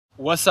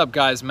What's up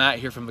guys, Matt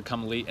here from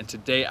Become Elite, and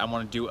today I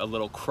want to do a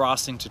little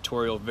crossing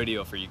tutorial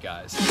video for you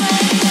guys.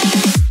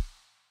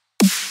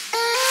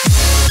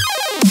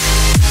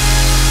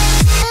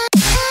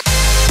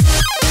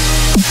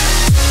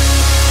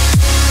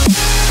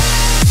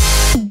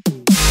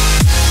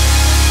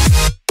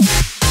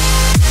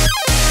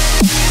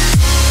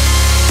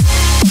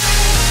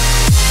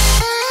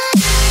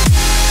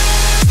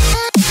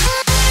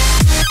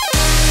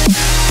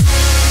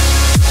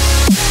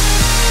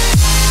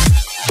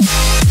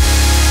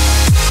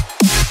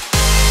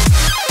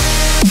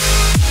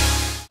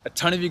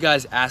 A ton of you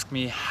guys ask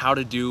me how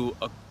to do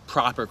a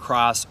proper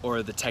cross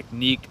or the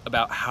technique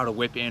about how to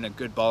whip in a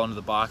good ball into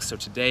the box. So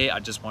today I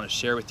just want to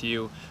share with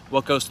you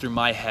what goes through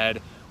my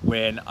head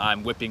when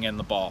I'm whipping in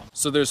the ball.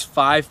 So there's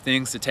 5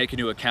 things to take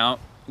into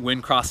account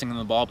when crossing in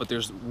the ball, but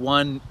there's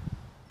one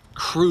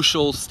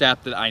crucial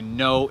step that I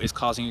know is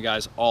causing you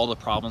guys all the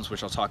problems,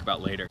 which I'll talk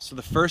about later. So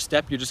the first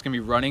step, you're just gonna be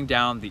running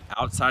down the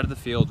outside of the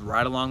field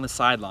right along the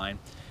sideline,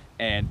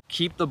 and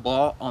keep the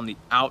ball on the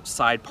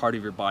outside part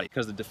of your body,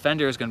 because the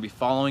defender is going to be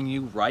following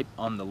you right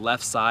on the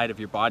left side of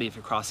your body if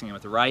you're crossing it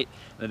with the right,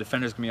 and the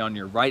defender is going to be on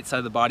your right side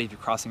of the body if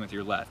you're crossing with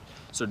your left.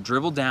 So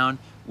dribble down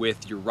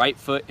with your right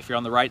foot if you're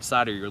on the right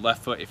side, or your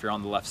left foot if you're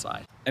on the left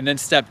side. And then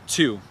step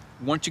 2,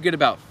 once you get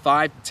about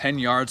 5 to 10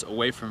 yards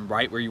away from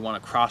right where you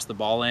want to cross the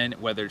ball in,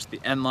 whether it's the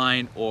end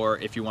line or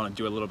if you want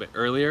to do a little bit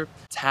earlier,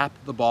 tap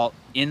the ball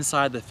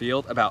inside the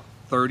field about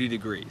 30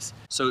 degrees.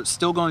 So it's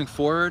still going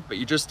forward, but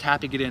you're just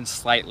tapping it in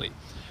slightly.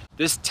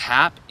 This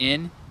tap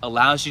in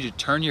allows you to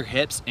turn your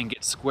hips and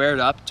get squared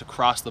up to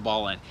cross the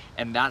ball in.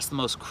 And that's the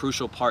most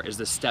crucial part, is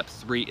the step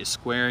 3 is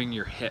squaring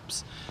your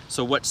hips.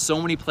 So what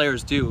so many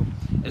players do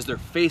is they're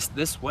faced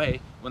this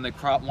way when they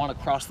want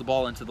to cross the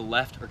ball into the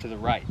left or to the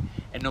right.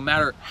 And no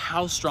matter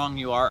how strong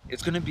you are,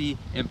 it's going to be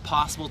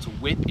impossible to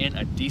whip in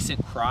a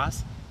decent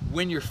cross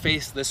when you're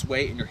faced this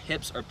way and your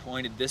hips are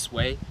pointed this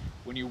way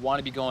when you want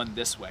to be going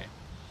this way.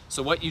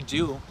 So what you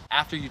do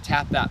after you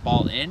tap that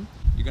ball in,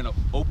 you're gonna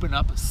open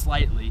up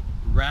slightly,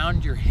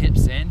 round your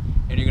hips in,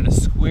 and you're gonna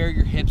square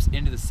your hips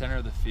into the center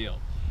of the field.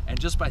 And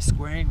just by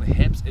squaring the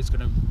hips, it's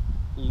gonna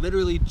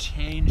literally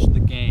change the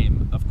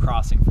game of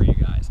crossing for you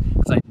guys,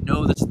 because I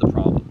know that's the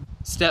problem.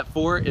 Step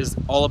 4 is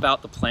all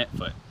about the plant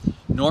foot.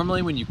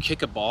 Normally when you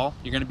kick a ball,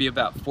 you're gonna be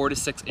about 4 to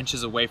 6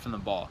 inches away from the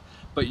ball.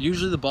 But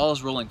usually the ball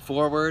is rolling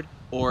forward,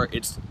 or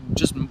it's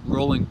just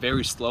rolling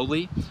very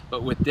slowly.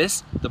 But with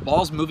this, the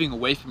ball's moving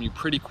away from you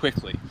pretty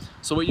quickly.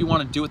 So what you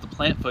want to do with the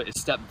plant foot is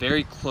step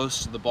very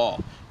close to the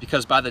ball,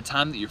 because by the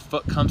time that your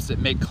foot comes to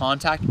make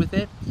contact with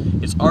it,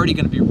 it's already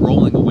going to be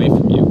rolling away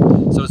from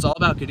you. So it's all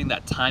about getting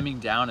that timing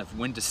down of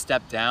when to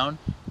step down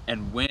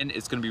and when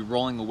it's going to be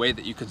rolling away,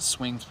 that you can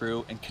swing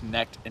through and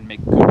connect and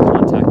make good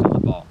contact on the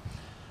ball.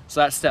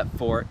 So that's step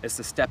 4, is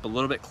to step a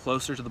little bit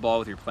closer to the ball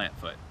with your plant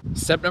foot.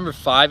 Step number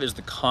 5 is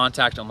the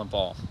contact on the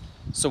ball.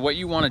 So what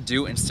you want to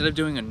do, instead of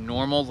doing a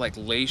normal like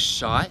lace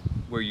shot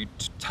where you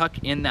tuck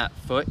in that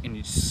foot and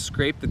you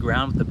scrape the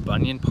ground with the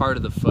bunion part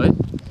of the foot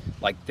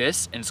like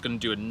this, and it's going to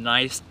do a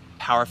nice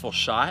powerful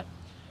shot,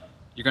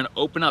 you're going to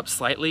open up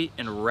slightly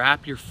and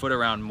wrap your foot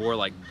around more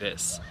like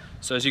this.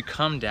 So as you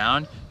come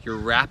down, you're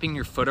wrapping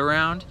your foot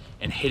around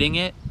and hitting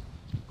it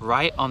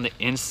right on the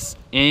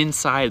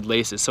inside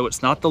laces. So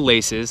it's not the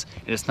laces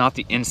and it's not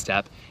the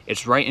instep,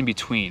 it's right in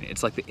between.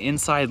 It's like the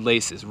inside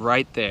laces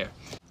right there.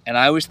 And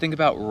I always think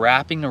about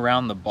wrapping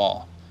around the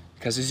ball,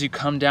 because as you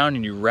come down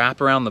and you wrap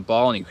around the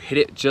ball and you hit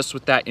it just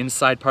with that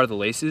inside part of the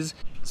laces,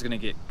 it's gonna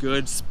get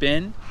good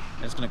spin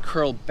and it's gonna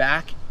curl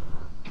back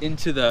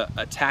into the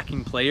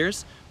attacking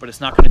players, but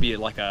it's not gonna be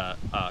like a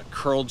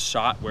curled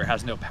shot where it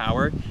has no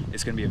power.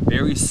 It's gonna be a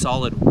very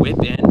solid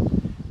whip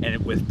in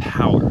and with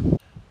power.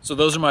 So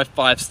those are my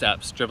 5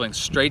 steps: dribbling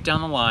straight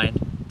down the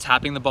line,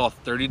 tapping the ball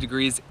 30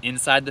 degrees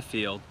inside the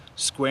field,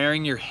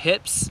 squaring your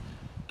hips,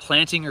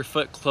 planting your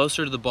foot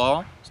closer to the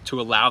ball to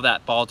allow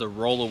that ball to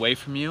roll away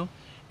from you,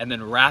 and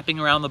then wrapping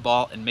around the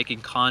ball and making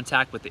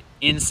contact with the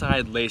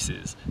inside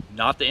laces,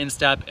 not the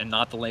instep and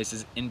not the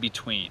laces in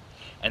between.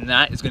 And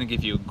that is going to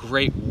give you a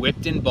great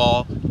whipped in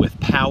ball with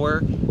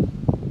power,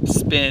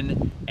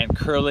 spin, and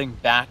curling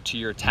back to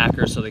your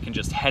attacker so they can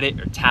just head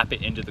it or tap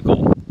it into the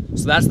goal.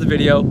 So that's the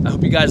video. I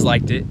hope you guys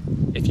liked it.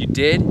 If you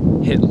did,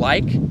 hit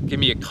like,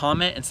 give me a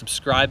comment, and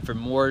subscribe for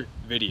more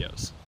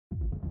videos.